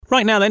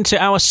Right now then to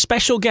our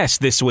special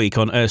guest this week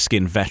on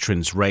Erskine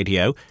Veterans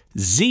Radio,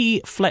 Zee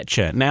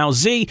Fletcher. Now,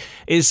 Zee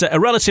is a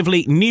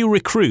relatively new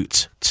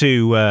recruit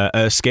to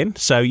Erskine,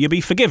 so you'll be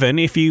forgiven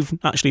if you've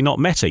actually not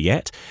met her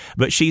yet,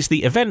 but she's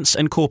the Events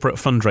and Corporate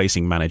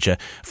Fundraising Manager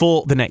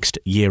for the next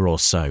year or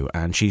so,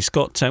 and she's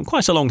got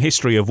quite a long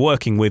history of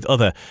working with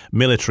other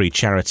military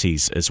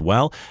charities as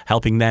well,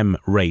 helping them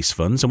raise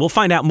funds, and we'll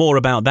find out more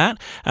about that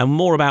and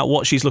more about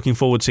what she's looking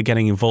forward to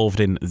getting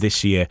involved in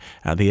this year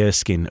at the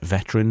Erskine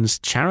Veterans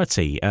Charity.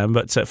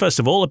 But first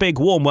of all, a big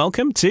warm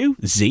welcome to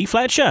Zee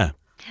Fletcher.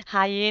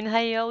 Hi Ian, how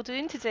are you all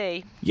doing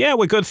today? Yeah,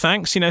 we're good,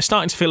 thanks.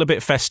 Starting to feel a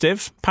bit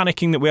festive,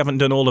 panicking that we haven't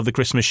done all of the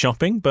Christmas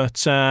shopping,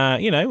 but,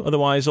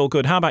 otherwise all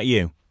good. How about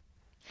you?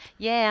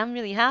 Yeah, I'm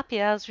really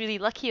happy. I was really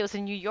lucky. I was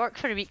in New York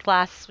for a week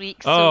last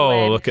week.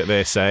 So, look at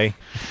this, eh?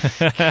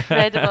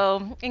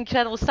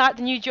 Incredible. Start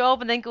the new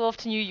job and then go off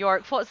to New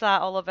York. What's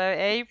that all about,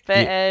 eh?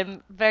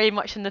 But very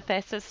much in the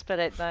festive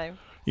spirit now.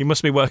 You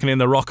must be working in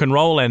the rock and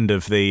roll end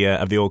of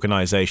the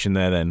organisation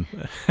there then.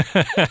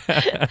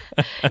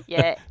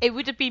 Yeah, it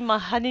would have been my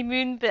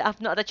honeymoon, but I've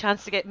not had a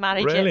chance to get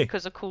married yet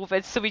because of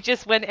COVID, so we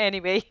just went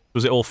anyway.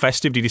 Was it all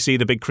festive? Did you see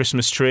the big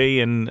Christmas tree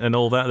and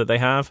all that they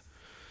have?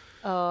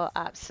 Oh,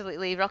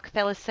 absolutely.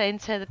 Rockefeller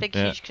Center, the big,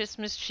 huge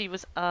Christmas tree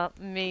was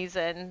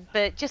amazing.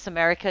 But just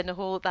America and the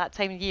whole that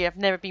time of year. I've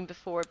never been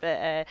before,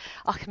 but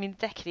the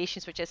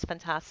decorations were just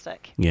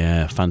fantastic.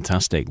 Yeah,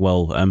 fantastic.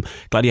 Well,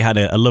 glad you had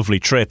a lovely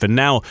trip. And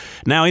now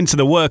into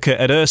the work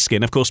at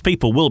Erskine. Of course,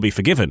 people will be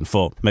forgiven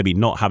for maybe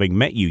not having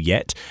met you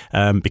yet,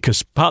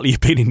 because partly you've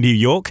been in New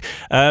York,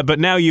 but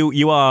now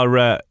you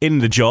are in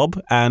the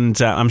job.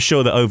 And I'm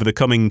sure that over the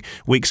coming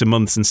weeks and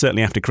months, and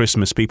certainly after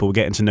Christmas, people will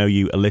get to know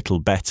you a little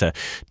better.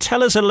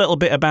 Tell us a little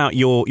bit about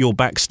your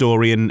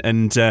backstory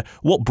and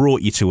what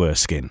brought you to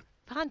Erskine.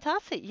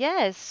 Fantastic,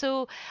 yes.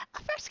 So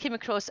I first came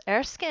across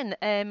Erskine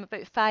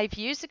about 5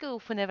 years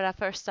ago whenever I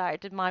first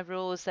started my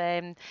role as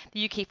the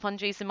UK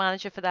fundraising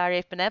manager for the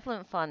RAF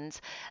Benevolent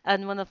Fund.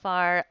 And one of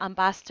our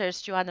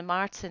ambassadors, Joanna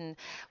Martin,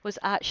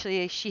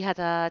 she had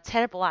a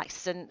terrible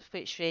accident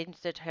which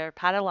rendered her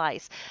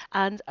paralysed.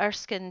 And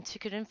Erskine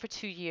took her in for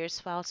 2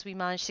 years whilst we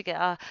managed to get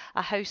a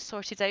house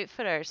sorted out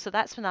for her. So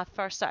that's when I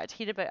first started to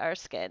hear about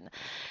Erskine.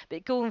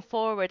 But going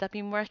forward, I've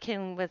been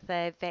working with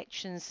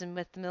veterans and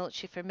with the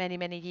military for many,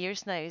 many years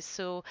now,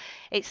 so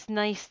it's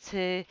nice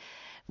to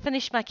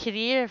finish my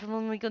career. I'm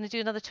only going to do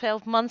another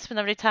 12 months when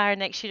I retire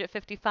next year at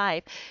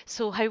 55,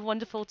 so how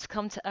wonderful to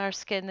come to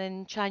Erskine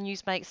and try and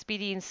use my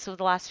experience over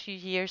the last few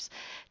years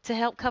to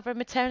help cover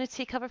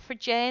maternity cover for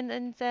Jen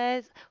and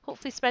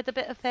hopefully spread a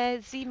bit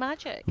of Zee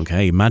magic.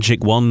 Okay,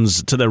 magic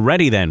wands to the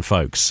ready then,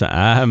 folks.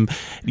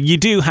 You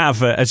do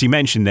have, as you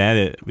mentioned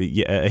there,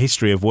 a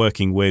history of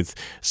working with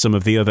some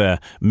of the other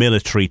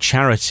military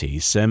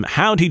charities.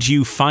 How did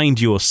you find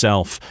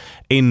yourself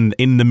in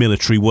the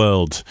military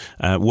world,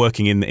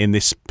 working in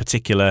this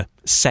particular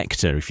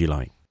sector, if you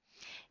like?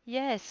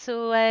 Yes,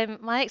 so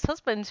my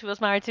ex-husband, who I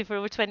was married to for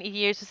over 20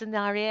 years, was in the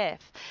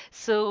RAF.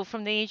 So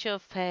from the age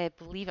of,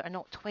 believe it or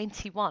not,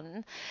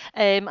 21,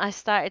 I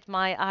started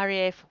my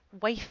RAF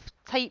wife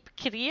type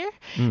career.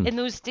 In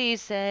those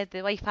days,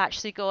 the wife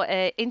actually got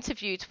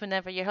interviewed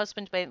whenever your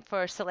husband went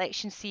for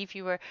selection, see if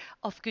you were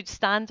of good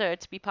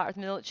standard to be part of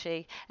the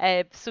military.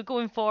 So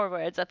going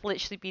forward, I've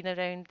literally been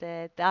around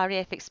the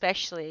RAF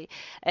especially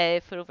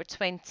for over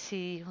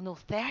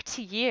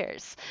 30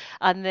 years.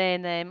 And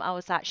then I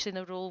was actually in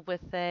a role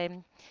with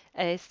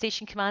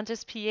Station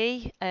Commander's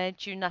PA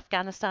during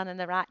Afghanistan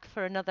and Iraq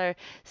for another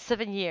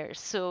 7 years.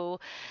 So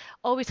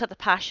always had the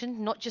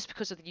passion, not just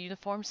because of the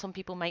uniform, some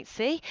people might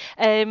say,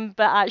 but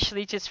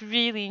actually just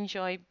really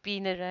enjoy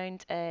being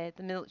around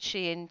the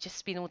military and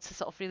just being able to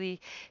sort of really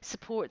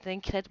support the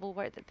incredible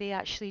work that they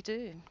actually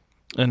do.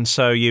 And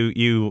so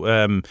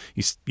you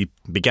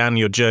began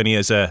your journey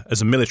as a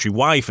military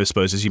wife, I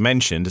suppose, as you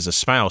mentioned, as a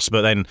spouse,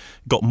 but then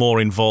got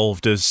more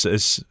involved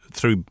as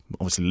through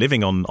obviously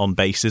living on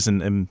bases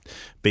and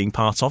being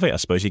part of it. I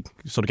suppose you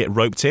sort of get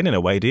roped in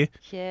a way, do you?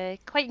 Yeah,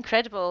 quite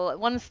incredible.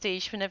 At one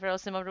stage, whenever I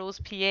was in my role as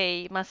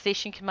PA, my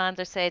station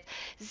commander said,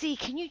 "Zee,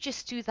 can you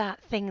just do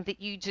that thing that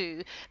you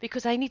do?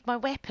 Because I need my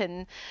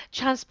weapon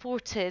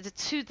transported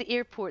to the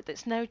airport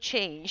that's now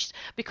changed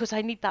because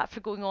I need that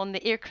for going on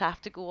the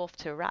aircraft to go off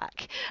to Iraq."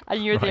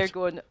 And you're there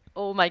going,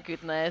 oh my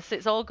goodness,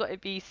 it's all got to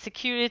be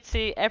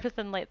security,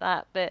 everything like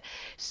that. But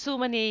so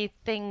many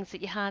things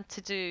that you had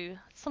to do,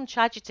 some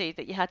tragedy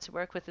that you had to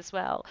work with as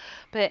well.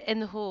 But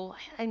in the whole,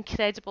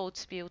 incredible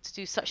to be able to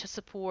do such a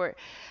support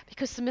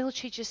because the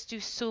military just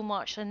do so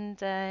much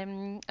and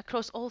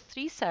across all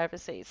three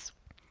services.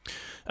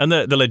 And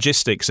the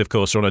logistics, of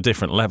course, are on a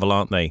different level,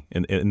 aren't they,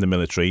 in the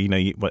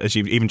military? As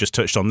you've even just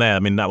touched on there, I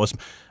mean, that was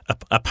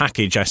a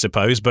package, I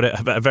suppose, but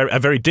a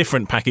very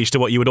different package to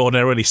what you would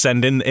ordinarily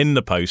send in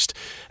the post.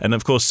 And,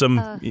 of course, some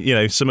of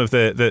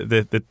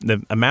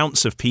the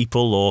amounts of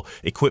people or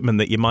equipment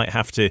that you might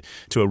have to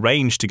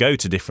arrange to go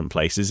to different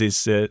places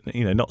is,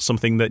 not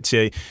something that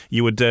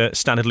you would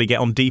standardly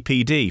get on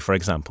DPD, for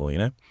example,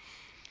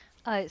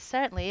 It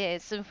certainly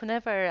is. And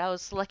whenever I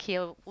was lucky,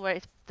 I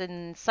worked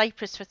in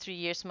Cyprus for 3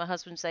 years. My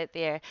husband's out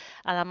there,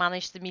 and I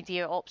managed the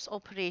media ops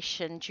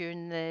operation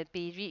during the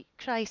Beirut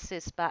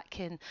crisis back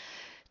in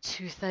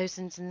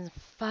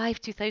 2005,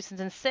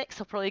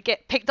 2006. I'll probably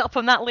get picked up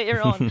on that later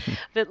on.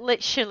 But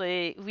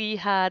literally, we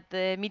had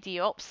the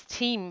media ops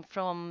team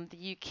from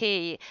the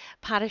UK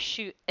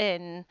parachute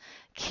in,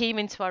 came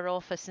into our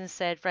office and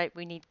said, right,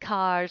 we need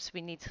cars,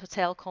 we need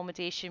hotel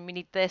accommodation, we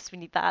need this, we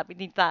need that, we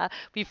need that.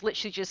 We've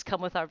literally just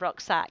come with our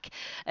rucksack.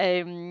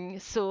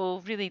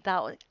 So really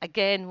that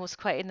again was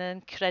quite an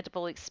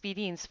incredible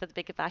experience for the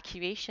big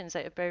evacuations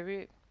out of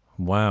Beirut.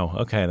 Wow.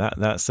 Okay,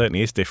 that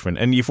certainly is different.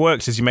 And you've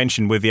worked, as you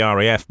mentioned, with the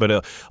RAF,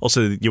 but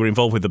also you were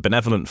involved with the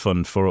Benevolent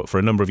Fund for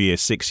a number of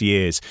years, 6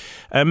 years.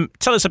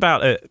 Tell us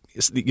about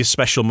your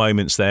special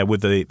moments there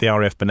with the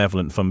RAF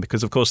Benevolent Fund,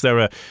 because of course they're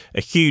a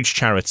huge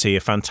charity, a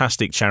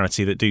fantastic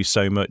charity that do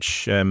so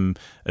much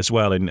as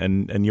well,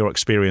 and your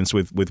experience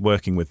with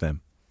working with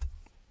them.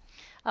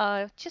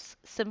 Just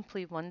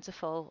simply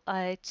wonderful.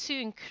 Two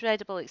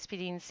incredible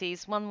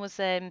experiences. One was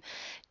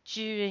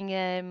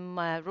during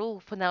my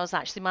role when I was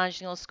actually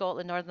managing all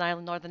Scotland, Northern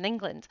Ireland, Northern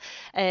England.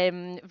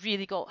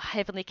 Really got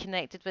heavily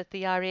connected with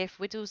the RAF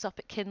widows up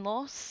at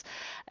Kinloss,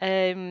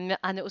 and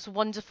it was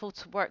wonderful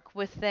to work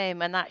with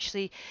them and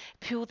actually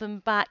pull them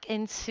back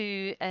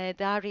into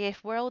the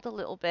RAF world a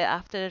little bit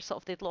after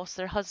sort of they'd lost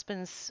their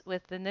husbands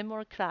with the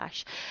Nimrod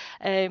crash.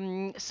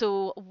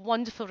 So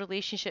wonderful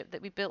relationship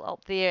that we built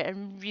up there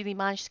and really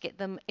managed to get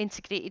them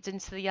integrated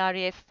into the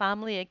RAF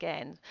family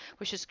again,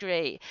 which is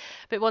great.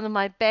 But one of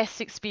my best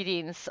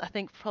experience, I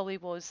think, probably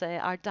was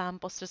our Dam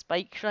Busters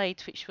bike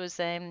ride, which was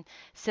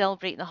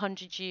celebrating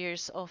 100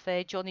 years of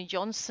Johnny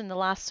Johnson, the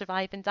last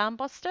surviving Dam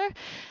Buster.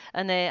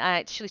 And I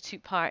actually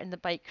took part in the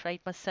bike ride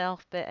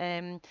myself, but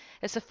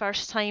it's the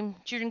first time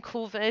during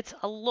COVID,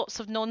 lots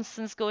of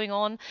nonsense going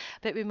on,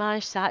 but we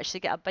managed to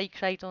actually get a bike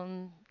ride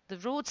on the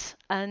roads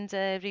and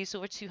raised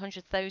over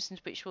 200,000,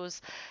 which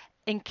was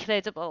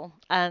incredible.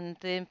 And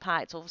the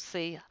impact,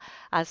 obviously,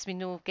 as we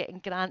know, getting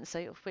grants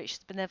out of which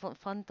the Benevolent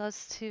Fund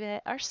does to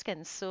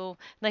Erskine. So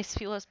nice to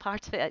feel as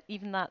part of it at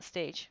even that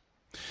stage.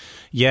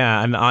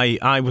 Yeah, and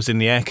I was in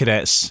the Air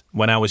Cadets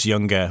when I was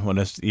younger, when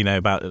I was,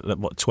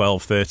 about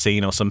 12,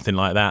 13 or something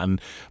like that, and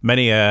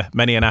many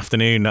an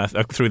afternoon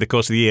through the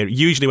course of the year,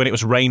 usually when it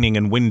was raining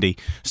and windy,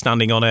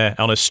 standing on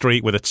a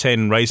street with a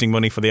tin, raising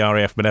money for the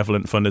RAF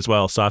Benevolent Fund as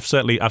well. So I've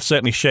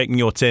certainly shaken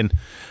your tin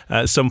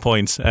at some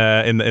point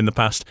in the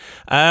past.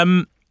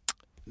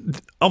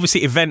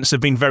 Obviously, events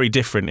have been very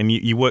different, and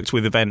you worked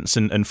with events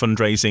and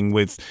fundraising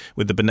with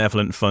the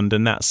Benevolent Fund,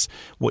 and that's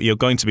what you're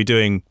going to be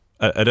doing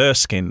at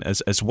Erskine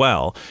as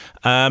well.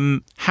 How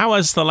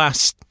has the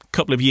last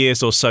couple of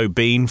years or so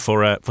been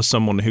for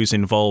someone who's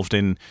involved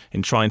in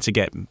trying to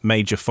get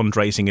major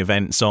fundraising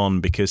events on?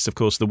 Because, of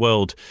course, the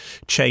world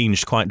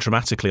changed quite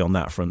dramatically on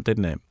that front,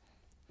 didn't it?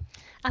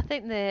 I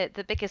think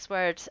the biggest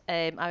word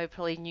I would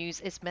probably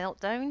use is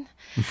meltdown.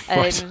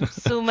 Right.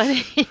 So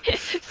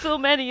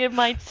many of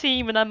my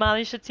team, and I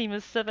managed a team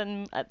of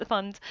 7 at the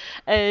fund.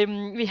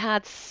 We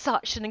had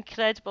such an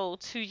incredible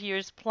 2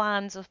 years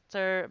planned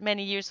after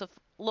many years of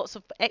lots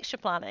of extra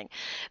planning,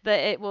 that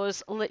it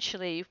was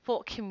literally,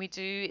 what can we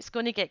do? It's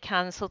going to get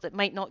cancelled. It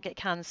might not get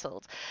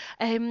cancelled.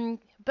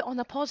 But on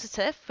a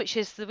positive, which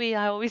is the way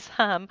I always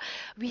am,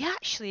 we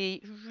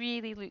actually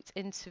really looked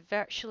into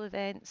virtual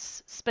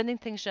events, spinning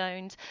things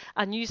around,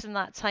 and using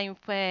that time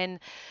when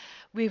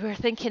we were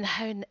thinking,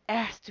 how on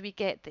earth do we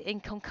get the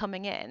income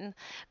coming in,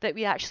 that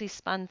we actually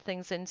span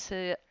things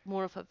into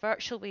more of a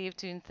virtual way of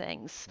doing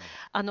things,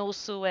 and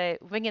also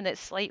winging it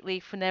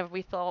slightly whenever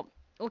we thought,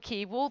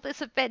 okay, will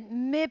this event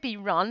maybe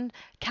run?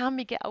 Can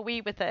we get away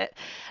with it?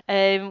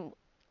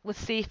 With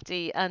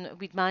safety, and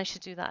we'd managed to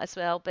do that as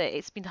well. But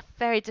it's been a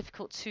very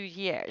difficult 2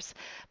 years.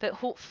 But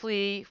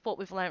hopefully, what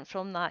we've learned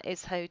from that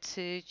is how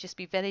to just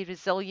be very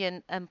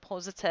resilient and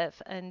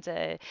positive,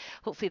 and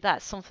hopefully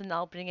that's something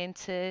I'll bring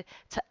into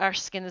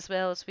Erskine as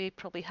well, as we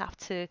probably have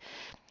to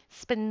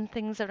spin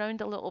things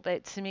around a little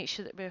bit to make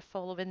sure that we're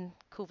following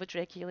COVID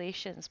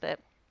regulations. But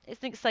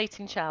it's an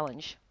exciting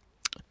challenge.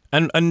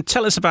 And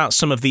tell us about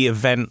some of the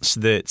events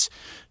that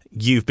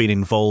you've been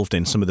involved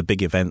in, some of the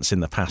big events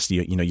in the past,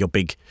 your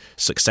big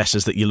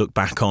successes that you look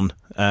back on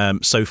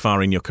so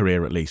far in your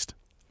career at least.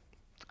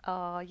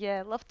 Oh,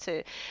 yeah, love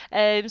to.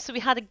 So we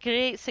had a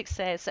great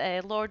success.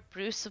 Lord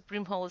Bruce of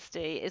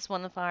Broomhallsday is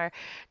one of our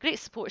great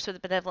supporters of the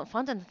Benevolent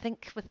Fund, and I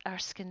think with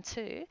Erskine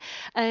too.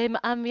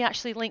 And we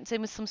actually linked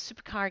in with some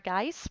supercar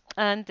guys,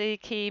 and they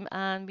came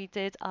and we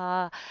did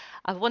a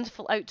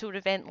wonderful outdoor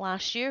event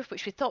last year,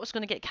 which we thought was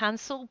going to get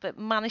cancelled, but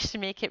managed to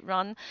make it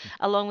run,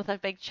 along with our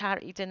big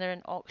charity dinner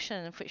and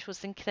auction, which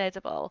was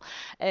incredible.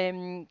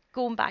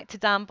 Going back to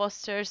Dam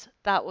Busters,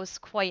 that was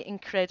quite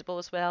incredible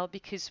as well,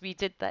 because we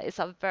did that as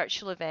a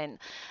virtual event event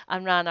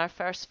and ran our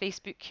first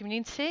Facebook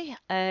community.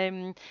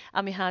 And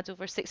we had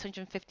over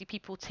 650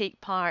 people take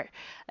part,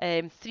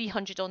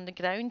 300 on the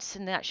ground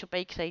in the actual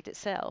bike ride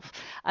itself,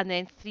 and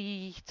then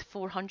 300 to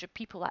 400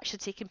 people actually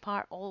taking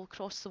part all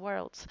across the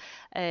world,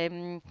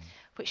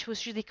 which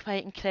was really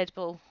quite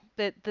incredible.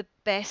 The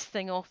best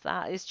thing of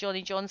that is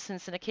Johnny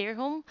Johnson's in a care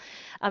home,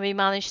 and we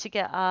managed to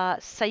get a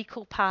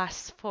cycle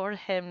pass for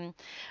him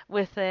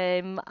with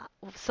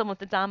some of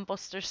the Dam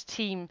Busters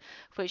team,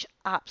 which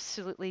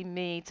absolutely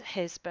made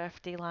his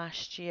birthday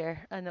last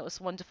year, and it was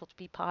wonderful to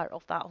be part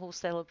of that whole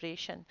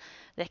celebration,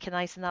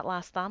 recognising that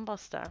last Dam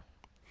Buster.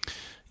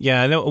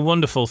 Yeah, a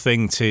wonderful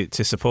thing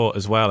to support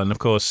as well, and of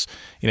course,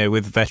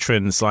 with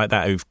veterans like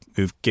that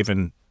who've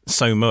given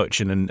so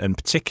much, and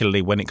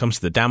particularly when it comes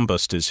to the Dam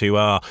Busters, who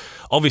are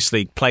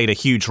obviously played a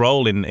huge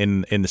role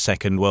in the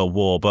Second World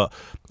War, but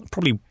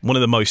probably one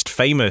of the most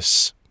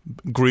famous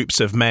groups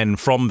of men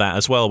from that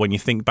as well, when you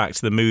think back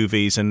to the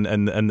movies and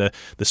the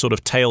sort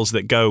of tales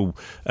that go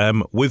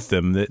with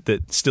them,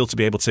 that still to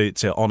be able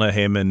to honour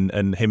him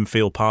and him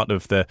feel part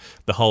of the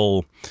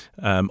whole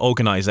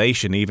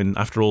organisation even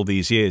after all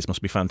these years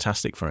must be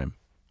fantastic for him.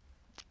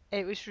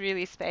 It was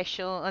really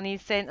special, and he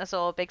sent us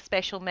all a big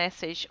special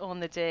message on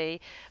the day.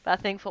 But I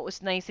think what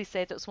was nice, he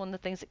said it was one of the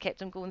things that kept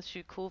him going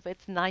through COVID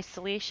and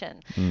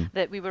isolation,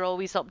 that we were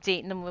always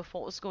updating him with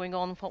what was going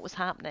on, what was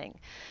happening.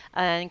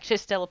 And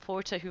Chris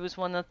Delaporta, who was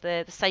one of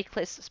the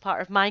cyclists as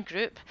part of my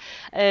group,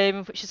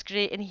 which is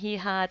great, and he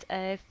had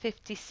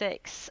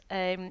 56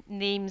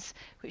 names,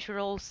 which were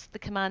all the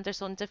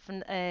commanders on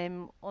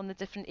the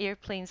different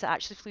airplanes that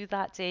actually flew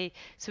that day.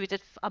 So we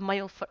did a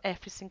mile for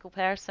every single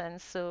person.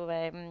 So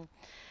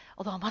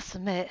although I must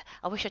admit,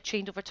 I wish I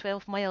trained over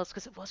 12 miles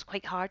because it was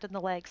quite hard on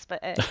the legs. But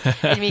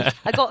anyway,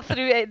 I got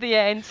through it at the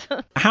end.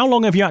 How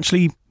long have you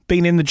actually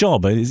been in the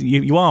job?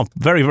 You are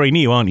very, very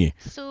new, aren't you?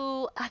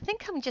 So I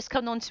think I'm just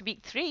coming on to week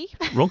 3.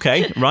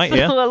 Okay, right,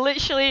 yeah. So I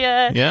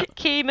literally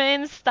came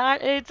in,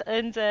 started,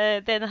 and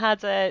then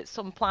had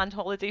some planned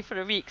holiday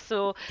for a week.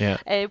 So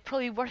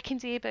probably working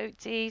day about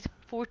day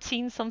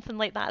 14, something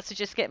like that. So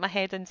just get my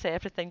head into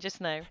everything just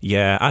now.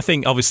 Yeah, I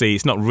think obviously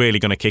it's not really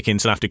going to kick in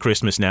until after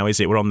Christmas now, is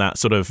it? We're on that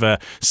sort of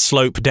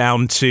slope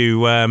down to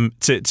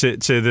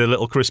the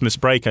little Christmas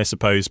break, I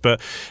suppose.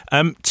 But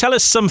tell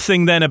us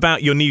something then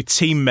about your new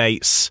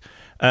teammates.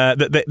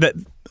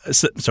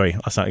 Sorry,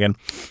 I'll start again.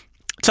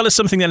 Tell us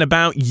something then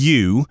about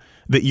you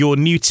that your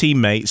new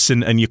teammates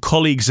and your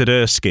colleagues at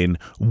Erskine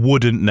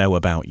wouldn't know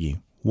about you.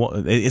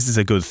 What is this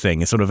a good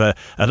thing? It's sort of a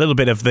little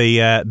bit of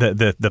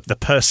the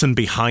person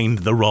behind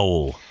the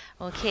role.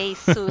 Okay,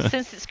 so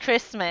since it's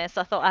Christmas,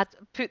 I thought I'd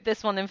put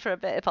this one in for a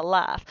bit of a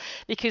laugh,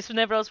 because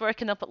whenever I was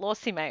working up at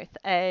Lossiemouth,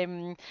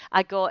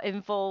 I got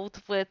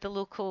involved with the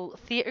local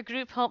theatre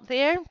group up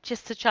there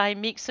just to try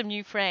and make some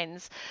new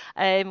friends.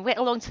 Went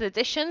along to the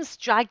auditions,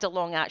 dragged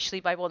along actually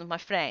by one of my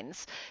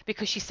friends,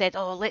 because she said,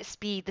 oh, let's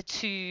be the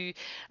two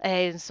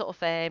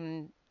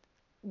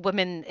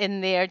women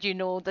in there,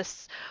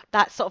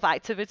 that sort of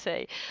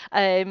activity,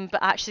 but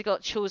actually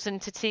got chosen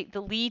to take the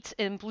lead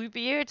in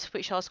Bluebeard,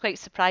 which I was quite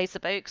surprised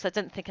about because I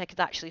didn't think I could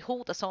actually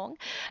hold a song,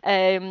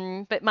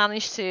 but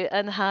managed to,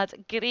 and had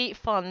great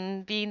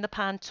fun being the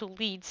panto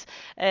lead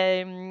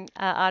at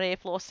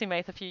RAF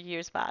Lossiemouth a few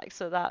years back.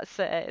 So that's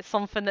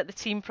something that the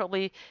team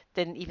probably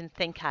didn't even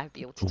think I'd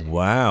be able to do.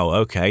 Wow,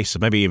 okay, so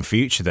maybe in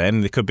future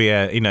then there could be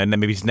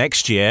maybe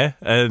next year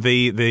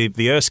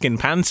the Erskine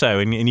panto,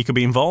 and you could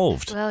be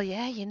involved. Well,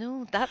 yeah,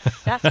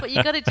 that's what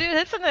you got to do,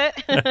 isn't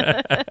it?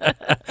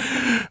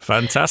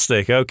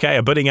 Fantastic. Okay,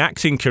 a budding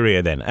acting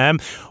career then.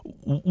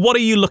 What are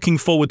you looking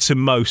forward to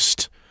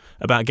most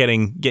about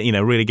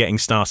really getting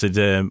started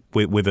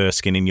with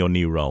Erskine in your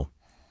new role?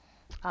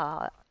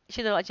 I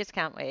just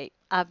can't wait.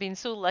 I've been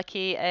so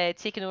lucky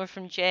taking over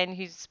from Jen,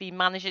 who's been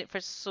managing it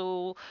for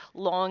so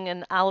long,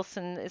 and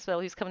Alison as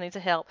well, who's coming in to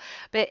help.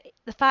 But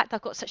the fact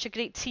I've got such a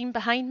great team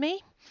behind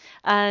me,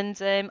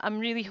 and I'm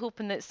really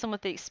hoping that some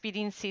of the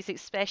experiences,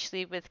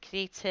 especially with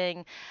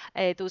creating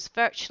those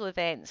virtual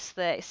events,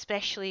 that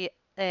especially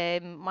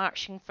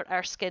marching for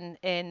Erskine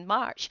in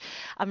March,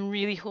 I'm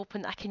really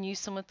hoping I can use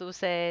some of those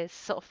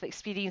sort of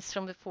experience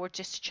from before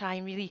just to try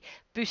and really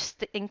boost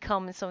the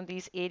income in some of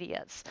these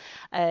areas,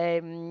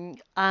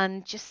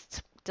 and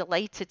just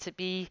delighted to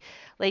be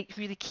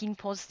really keen,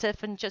 positive,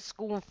 and just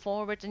going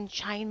forward and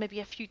trying maybe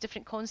a few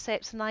different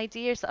concepts and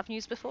ideas that I've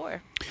used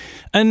before.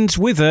 And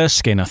with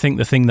Erskine, I think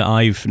the thing that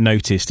I've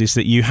noticed is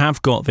that you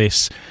have got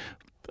this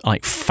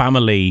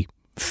family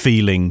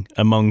feeling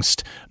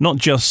amongst not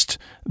just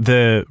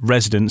the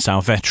residents,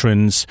 our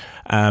veterans,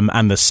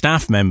 and the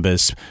staff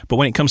members, but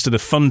when it comes to the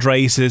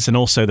fundraisers and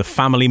also the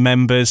family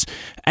members,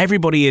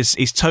 everybody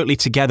is totally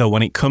together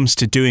when it comes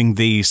to doing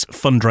these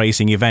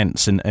fundraising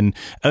events. And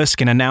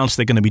Erskine announced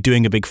they're going to be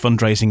doing a big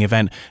fundraising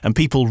event, and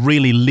people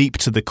really leap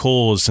to the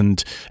cause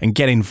and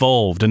get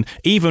involved. And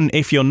even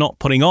if you're not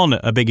putting on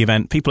a big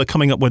event, people are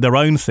coming up with their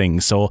own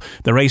things, or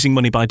they're raising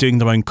money by doing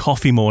their own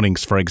coffee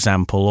mornings, for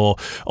example,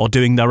 or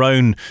doing their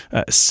own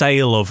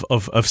sale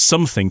of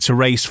something to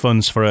raise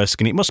funds for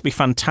Erskine. It must be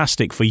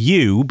fantastic for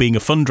you, being a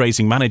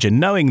fundraising manager,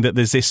 knowing that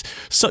there's this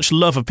such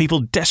love of people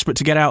desperate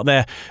to get out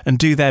there and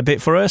do their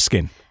bit for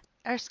Erskine.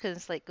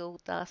 Erskine's like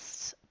gold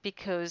dust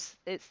because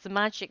it's the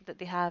magic that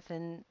they have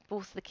in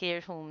both the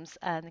care homes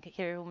and the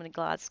care home in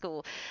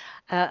Glasgow.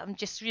 I'm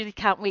just really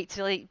can't wait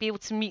to be able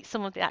to meet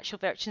some of the actual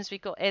veterans we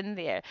got in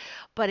there.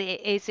 But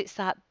it's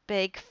that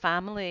big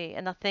family,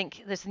 and I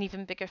think there's an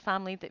even bigger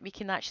family that we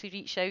can actually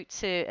reach out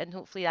to, and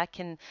hopefully I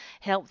can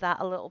help that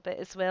a little bit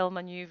as well in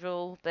my new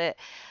role. But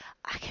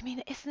I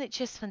mean, isn't it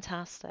just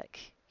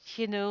fantastic?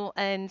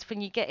 And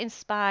when you get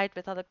inspired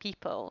with other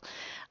people,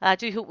 I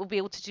do hope we'll be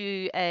able to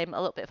do a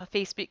little bit of a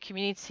Facebook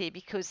community,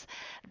 because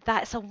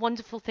that's a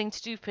wonderful thing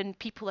to do when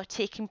people are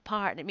taking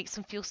part, and it makes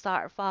them feel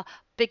part of a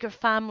bigger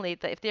family,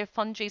 that if they're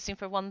fundraising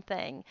for one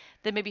thing,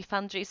 they may be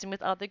fundraising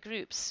with other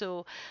groups.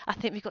 So I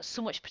think we've got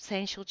so much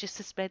potential just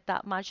to spread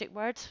that magic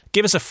word.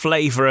 Give us a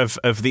flavour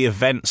of the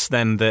events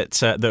then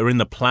that are in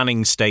the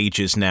planning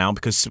stages now,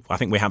 because I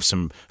think we have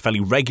some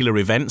fairly regular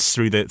events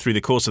through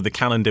the course of the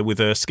calendar with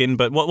Erskine.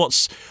 But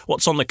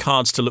what's on the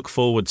cards to look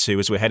forward to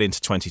as we head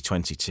into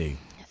 2022?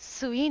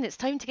 So Ian, it's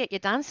time to get your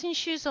dancing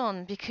shoes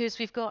on, because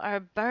we've got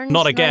our Burns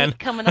Not again. Night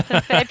coming up in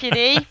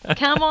February.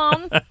 Come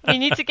on, you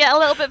need to get a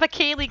little bit of a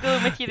Kaylee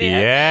going with you there.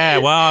 Yeah,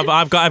 well,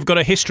 I've got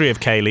a history of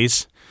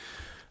Kaylee's.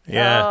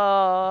 Yeah.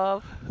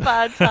 Oh,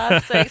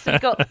 fantastic. So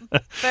we've got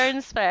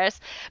Burns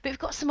first, but we've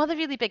got some other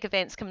really big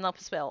events coming up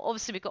as well.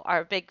 Obviously, we've got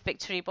our big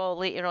victory ball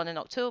later on in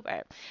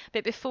October.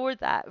 But before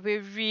that,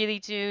 we're really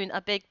doing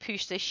a big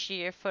push this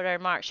year for our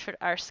March for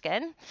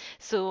Erskine.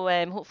 So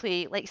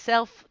hopefully, like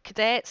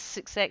cadets,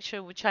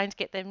 etc., we're trying to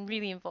get them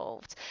really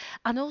involved.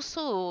 And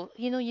also,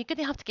 you're going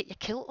to have to get your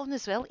kilt on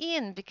as well,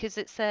 Ian, because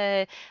it's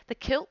the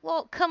kilt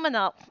walk coming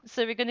up.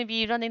 So we're going to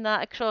be running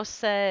that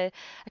across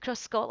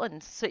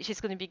Scotland, so which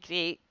is going to be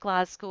great.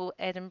 Glasgow,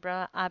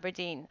 Edinburgh,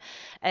 Aberdeen,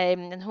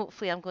 and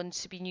hopefully I'm going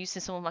to be using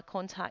some of my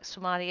contacts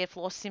from RAF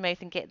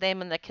Lossiemouth and get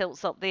them in their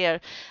kilts up there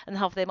and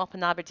have them up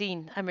in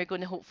Aberdeen, and we're going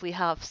to hopefully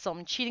have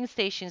some cheering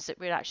stations that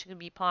we're actually going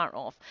to be part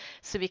of,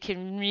 so we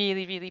can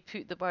really, really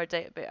put the word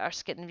out about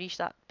Erskine and reach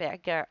that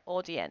bigger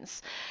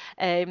audience.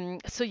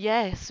 So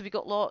we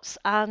got lots,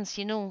 and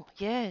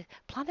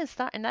planning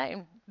starting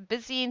now.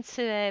 Busy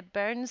into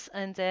Burns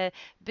and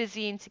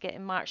busy into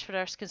getting March for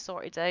Erskine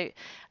sorted out.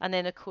 And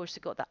then, of course,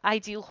 we've got the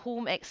Ideal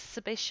Home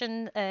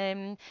exhibition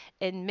in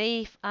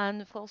May, and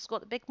we've also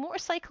got the big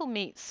motorcycle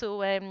meet.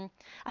 So I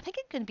think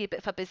I'm going to be a bit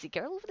of a busy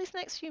girl over these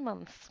next few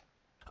months.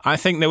 I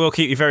think they will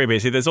keep you very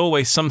busy. There's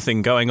always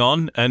something going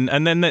on.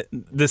 And then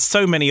there's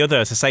so many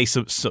other, to say,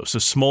 sorts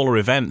of smaller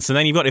events. And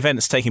then you've got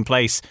events taking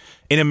place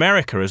in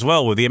America as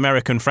well, with the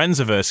American Friends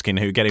of Erskine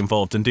who get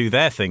involved and do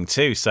their thing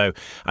too. So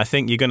I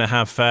think you're going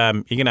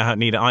to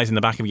need eyes in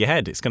the back of your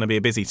head. It's going to be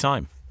a busy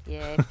time.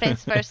 Yeah,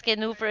 Friends of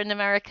Erskine over in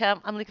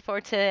America. I'm looking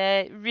forward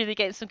to really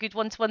getting some good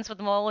one-to-ones with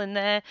them all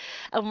and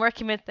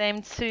working with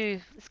them too.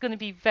 It's going to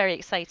be very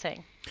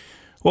exciting.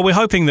 Well, we're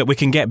hoping that we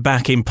can get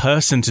back in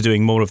person to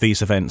doing more of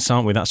these events,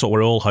 aren't we? That's what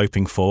we're all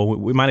hoping for.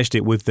 We managed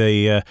it with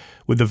the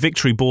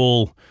Victory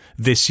Ball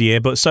this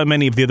year, but so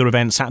many of the other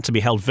events had to be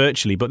held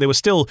virtually. But there were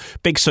still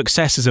big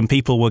successes, and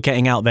people were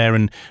getting out there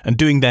and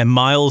doing their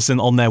miles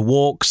and on their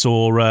walks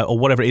or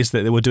whatever it is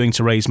that they were doing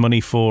to raise money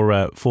for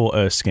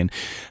Erskine.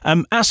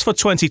 As for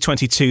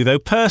 2022, though,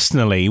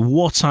 personally,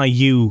 what are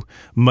you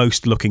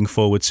most looking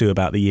forward to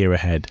about the year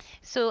ahead?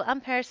 So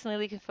I'm personally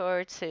looking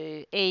forward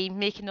to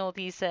making all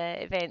these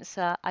events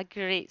a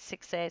great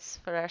success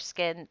for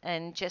Erskine,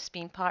 and just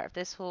being part of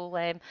this whole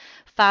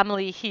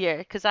family here,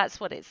 because that's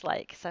what it's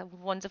like. It's a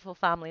wonderful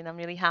family, and I'm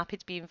really happy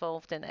to be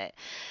involved in it.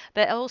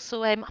 But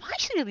also, I'm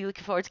actually really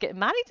looking forward to getting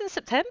married in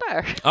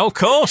September. Oh, of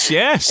course,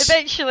 yes.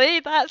 Eventually,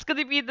 that's going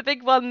to be the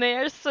big one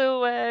there.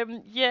 So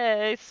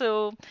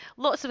so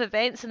lots of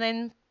events, and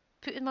then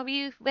putting my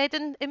wee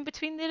wedding in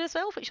between there as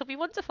well, which will be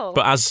wonderful.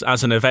 But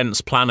as an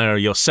events planner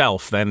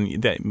yourself,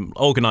 then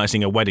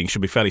organising a wedding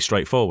should be fairly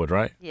straightforward,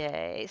 right? Yeah,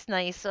 it's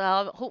nice. So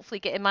I'll hopefully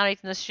getting married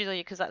in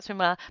Australia, because that's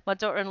where my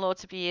daughter-in-law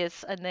to be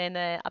is, and then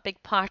a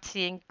big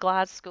party in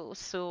Glasgow.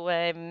 So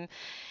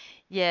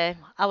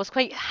I was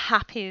quite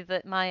happy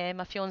that my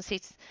fiance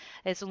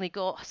has only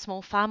got a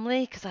small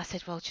family, because I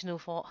said, well, do you know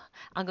what?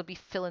 I'm going to be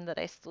filling the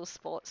rest of those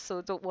spots,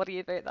 so don't worry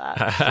about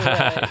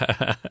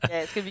that. So,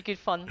 it's going to be good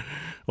fun.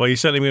 Well, you're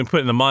certainly going to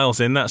put in the miles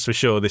in, that's for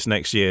sure, this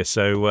next year.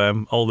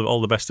 So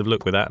all the best of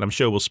luck with that. And I'm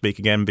sure we'll speak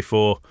again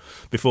before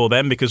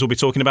then, because we'll be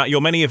talking about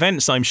your many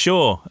events, I'm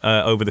sure,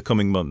 over the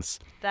coming months.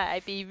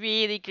 That'd be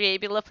really great.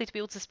 It'd be lovely to be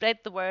able to spread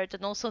the word,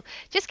 and also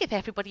just give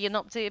everybody an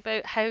update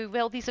about how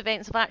well these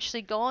events have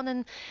actually gone,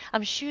 and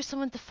I'm sure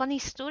some of the funny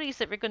stories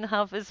that we're going to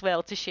have as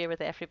well to share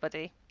with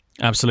everybody.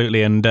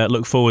 Absolutely, and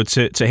look forward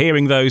to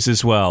hearing those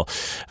as well.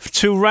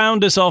 To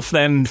round us off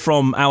then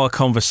from our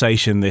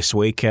conversation this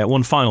week,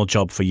 one final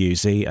job for you,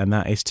 Z, and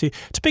that is to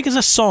pick us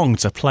a song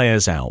to play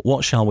us out.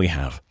 What shall we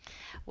have?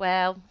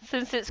 Well,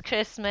 since it's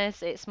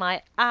Christmas, it's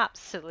my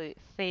absolute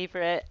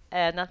favourite,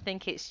 and I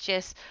think it's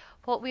just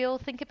what we all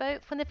think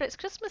about whenever it's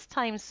Christmas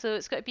time. So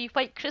it's got to be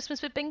White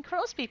Christmas with Bing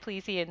Crosby,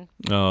 please, Ian.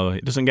 Oh,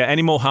 it doesn't get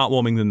any more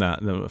heartwarming than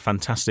that. A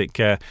fantastic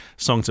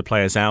song to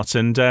play us out.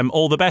 And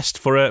all the best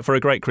for a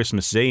great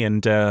Christmas, Z,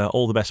 and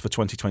all the best for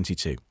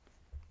 2022.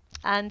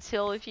 And to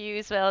all of you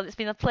as well. It's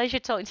been a pleasure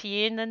talking to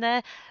you,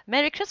 and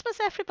Merry Christmas,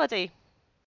 everybody.